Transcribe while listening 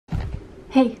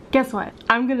Hey, guess what?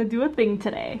 I'm gonna do a thing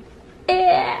today.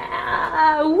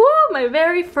 Yeah! Woo! My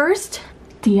very first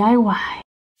DIY.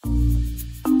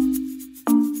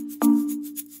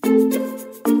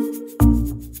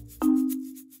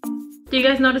 Do you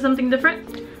guys notice something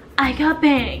different? I got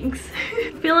bangs.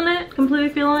 Feeling it, completely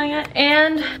feeling it.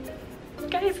 And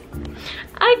guys,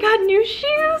 I got new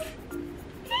shoes.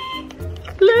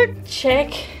 Look,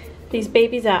 check these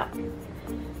babies out.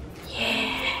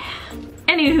 Yeah.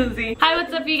 Anywho, hi,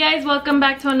 what's up you guys? Welcome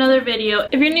back to another video.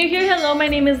 If you're new here, hello, my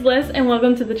name is Liz and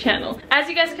welcome to the channel. As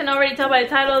you guys can already tell by the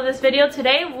title of this video,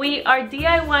 today we are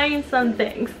DIYing some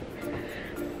things.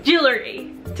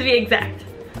 Jewelry, to be exact.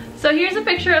 So here's a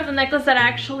picture of the necklace that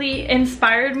actually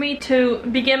inspired me to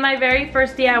begin my very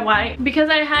first DIY, because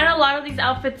I had a lot of these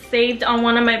outfits saved on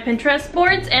one of my Pinterest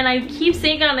boards and I keep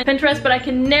seeing it on Pinterest but I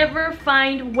can never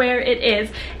find where it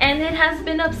is, and it has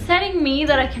been upsetting me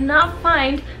that I cannot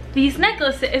find these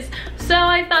necklaces. So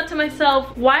I thought to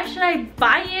myself, why should I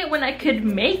buy it when I could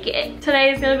make it?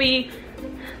 Today is gonna be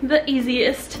the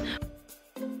easiest.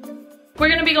 We're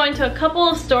gonna be going to a couple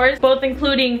of stores, both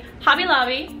including Hobby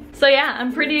Lobby. So yeah,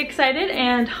 I'm pretty excited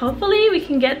and hopefully we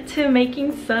can get to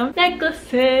making some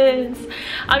necklaces.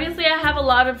 Obviously I have a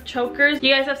lot of chokers.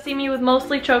 You guys have seen me with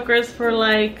mostly chokers for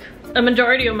like a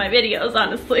majority of my videos,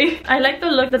 honestly. I like the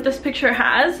look that this picture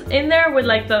has in there with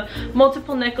like the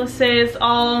multiple necklaces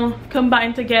all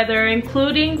combined together,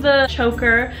 including the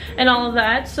choker and all of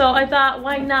that. So I thought,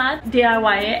 why not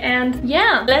DIY it? And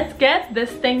yeah, let's get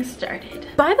this thing started.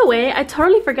 By the way, I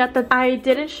totally forgot that I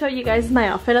didn't show you guys my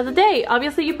outfit of the day.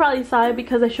 Obviously you probably saw it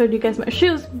because I showed you guys my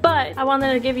shoes, but I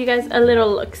wanted to give you guys a little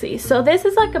look-see. So this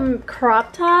is like a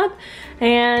crop top,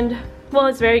 and well,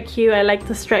 it's very cute. I like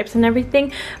the stripes and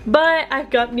everything, but I've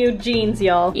got new jeans,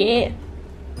 y'all. Yeah.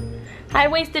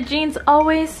 High-waisted jeans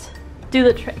always do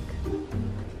the trick.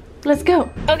 Let's go.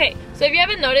 Okay, so if you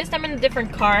haven't noticed, I'm in a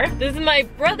different car. This is my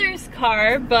brother's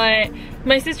car, but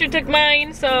my sister took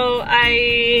mine, so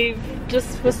I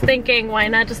just was thinking, why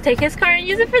not just take his car and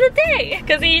use it for the day?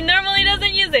 Because he normally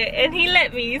doesn't use it, and he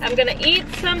let me. I'm gonna eat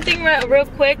something real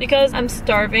quick because I'm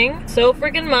starving so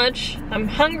freaking much. I'm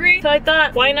hungry, so I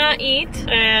thought, why not eat?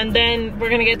 And then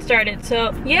we're gonna get started,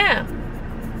 so yeah.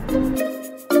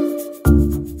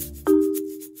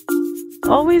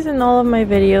 Always in all of my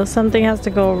videos, something has to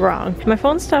go wrong. My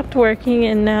phone stopped working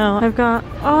and now I've got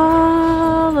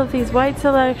all of these white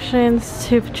selections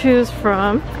to choose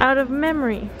from out of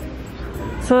memory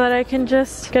so that I can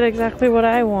just get exactly what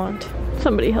I want.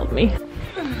 Somebody help me.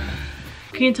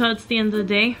 Can you tell it's the end of the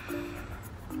day?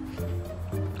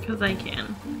 Because I can.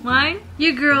 Why?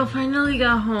 Your girl finally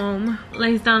got home,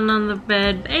 lays down on the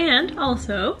bed, and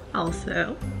also,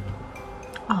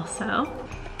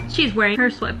 she's wearing her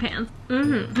sweatpants.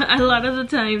 A lot of the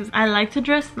times I like to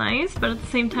dress nice, but at the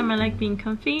same time I like being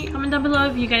comfy. Comment down below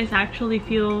if you guys actually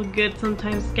feel good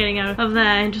sometimes getting out of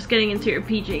that and just getting into your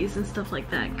PJs and stuff like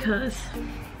that, cause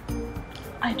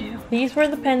I do. These were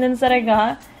the pendants that I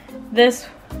got. This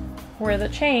were the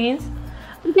chains.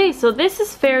 Okay, so this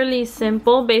is fairly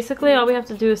simple. Basically all we have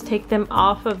to do is take them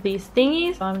off of these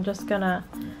thingies. So I'm just gonna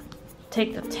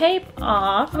take the tape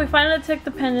off. We finally took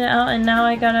the pendant out and now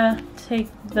I gotta take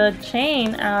the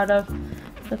chain out of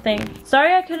the thing.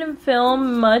 Sorry I couldn't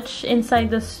film much inside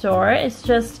the store. It's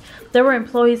just there were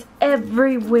employees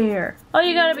everywhere. Oh,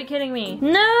 you gotta be kidding me.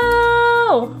 No!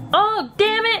 Oh,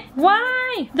 damn it!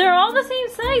 Why? They're all the same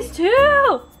size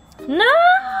too!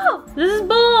 No! This is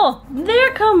bull!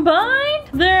 They're combined?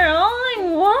 They're all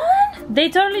in one? They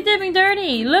totally did me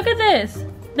dirty. Look at this.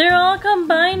 They're all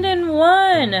combined in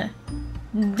one.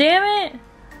 Damn it!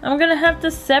 I'm gonna have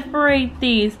to separate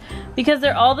these because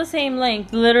they're all the same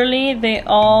length. Literally, they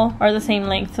all are the same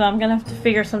length, so I'm gonna have to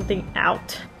figure something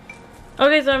out.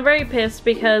 Okay, so I'm very pissed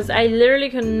because I literally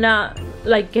could not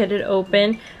like get it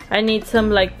open. I need some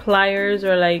like pliers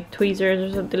or like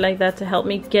tweezers or something like that to help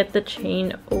me get the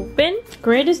chain open.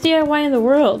 Greatest DIY in the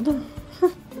world.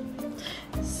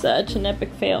 Such an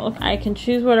epic fail. I can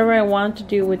choose whatever I want to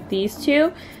do with these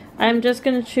two. I'm just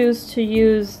gonna choose to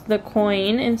use the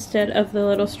coin instead of the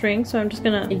little string, so I'm just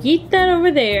gonna yeet that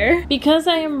over there. Because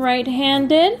I am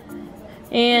right-handed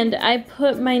and I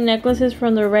put my necklaces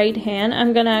from the right hand,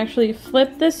 I'm gonna actually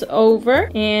flip this over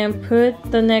and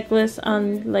put the necklace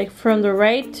on like from the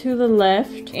right to the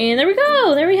left. And there we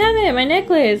go, there we have it, my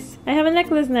necklace. I have a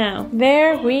necklace now.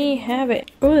 There we have it.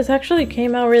 Oh, this actually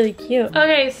came out really cute.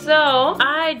 Okay, so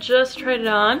I just tried it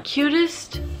on.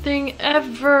 Cutest thing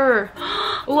ever.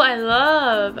 Oh, I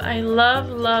love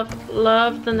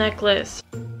the necklace.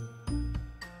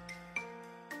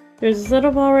 There's this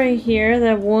little ball right here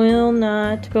that will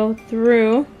not go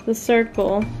through the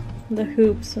circle the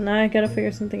hoops. So now I gotta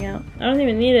figure something out. I don't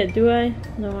even need it, do I?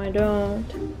 No, I don't.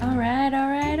 Alright,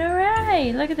 alright,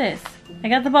 alright. Look at this. I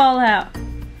got the ball out.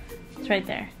 It's right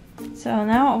there. So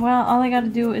now, well, all I gotta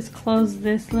do is close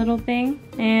this little thing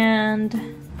and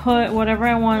put whatever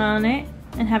I want on it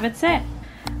and have it set.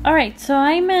 Alright, so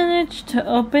I managed to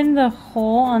open the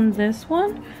hole on this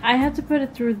one. I had to put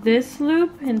it through this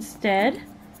loop instead.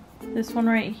 This one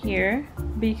right here,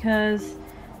 because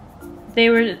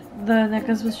the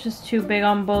necklace was just too big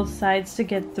on both sides to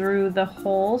get through the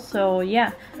hole. So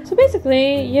yeah, so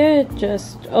basically you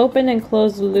just open and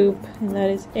close the loop and that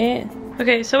is it.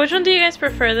 Okay, so which one do you guys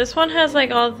prefer? This one has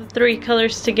like all the 3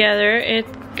 colors together. It,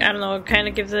 I don't know, it kind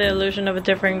of gives the illusion of a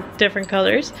different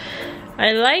colors.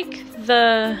 I like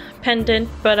the pendant,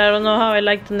 but I don't know how I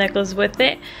like the necklace with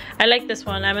it. I like this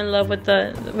one. I'm in love with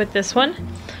this one.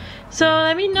 So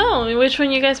let me know which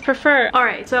one you guys prefer.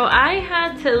 Alright, so I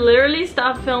had to literally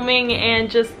stop filming and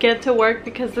just get to work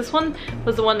because this one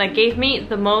was the one that gave me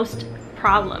the most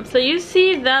problems. So you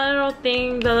see that little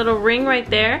thing, the little ring right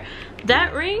there?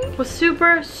 That ring was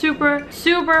super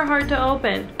hard to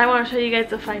open. I want to show you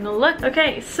guys the final look.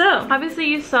 Okay, so obviously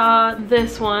you saw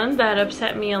this one that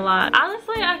upset me a lot.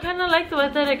 Honestly, I kind of like the way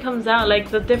that it comes out, like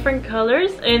the different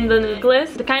colors in the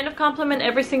necklace. They kind of complement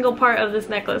every single part of this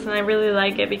necklace, and I really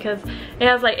like it because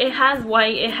it has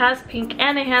white, it has pink,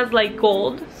 and it has like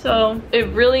gold. So it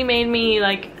really made me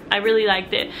like, I really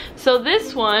liked it. So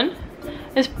this one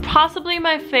is possibly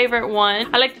my favorite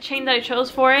one. I like the chain that I chose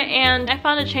for it, and I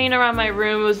found a chain around my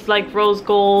room. It was like rose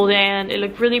gold and it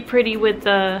looked really pretty with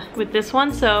this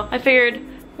one, so I figured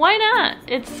why not?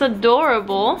 It's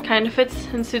adorable, kind of fits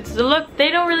and suits the look.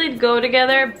 They don't really go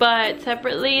together, but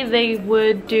separately they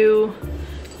would do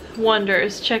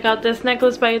wonders. Check out this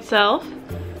necklace by itself.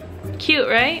 Cute,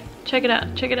 right? Check it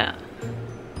out, check it out.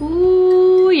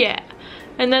 Ooh yeah.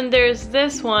 And then there's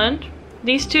this one.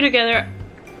 These two together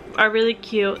are really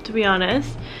cute, to be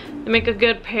honest. They make a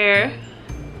good pair.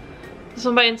 This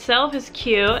one by itself is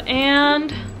cute,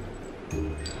 and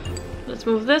let's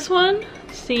move this one.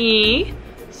 See,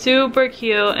 super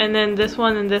cute. And then this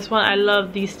one and this one, I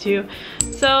love these two.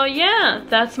 So yeah,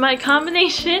 that's my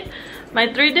combination,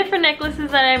 my 3 different necklaces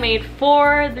that I made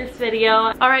for this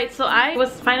video. Alright, so I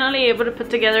was finally able to put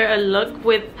together a look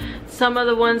with some of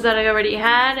the ones that I already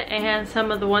had and some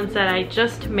of the ones that I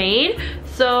just made.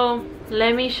 So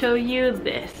let me show you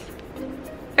this.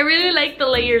 I really like the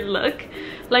layered look,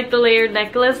 like the layered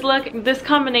necklace look. This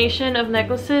combination of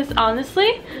necklaces,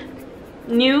 honestly,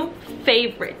 new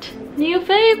favorite. New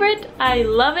favorite. I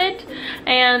love it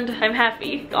and I'm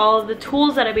happy. All of the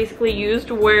tools that I basically used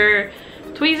were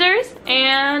tweezers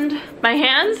and my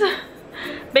hands.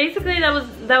 Basically that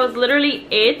was literally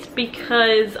it,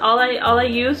 because all I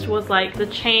used was like the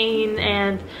chain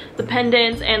and the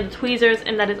pendants and the tweezers,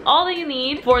 and that is all that you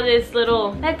need for this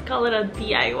little, let's call it a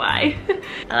DIY.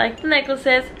 I like the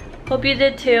necklaces. Hope you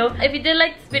did too. If you did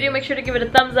like this video, make sure to give it a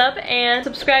thumbs up and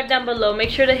subscribe down below. Make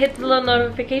sure to hit the little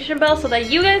notification bell so that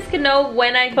you guys can know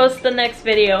when I post the next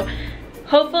video.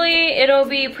 Hopefully it'll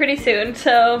be pretty soon.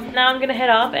 So now I'm gonna head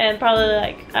off and probably,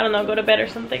 like, I don't know, go to bed or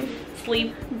something,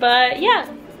 sleep. But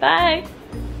yeah, bye.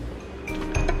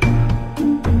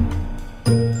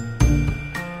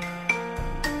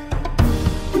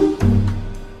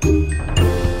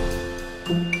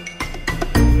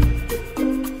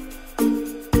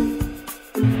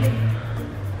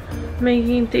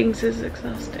 Making things is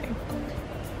exhausting.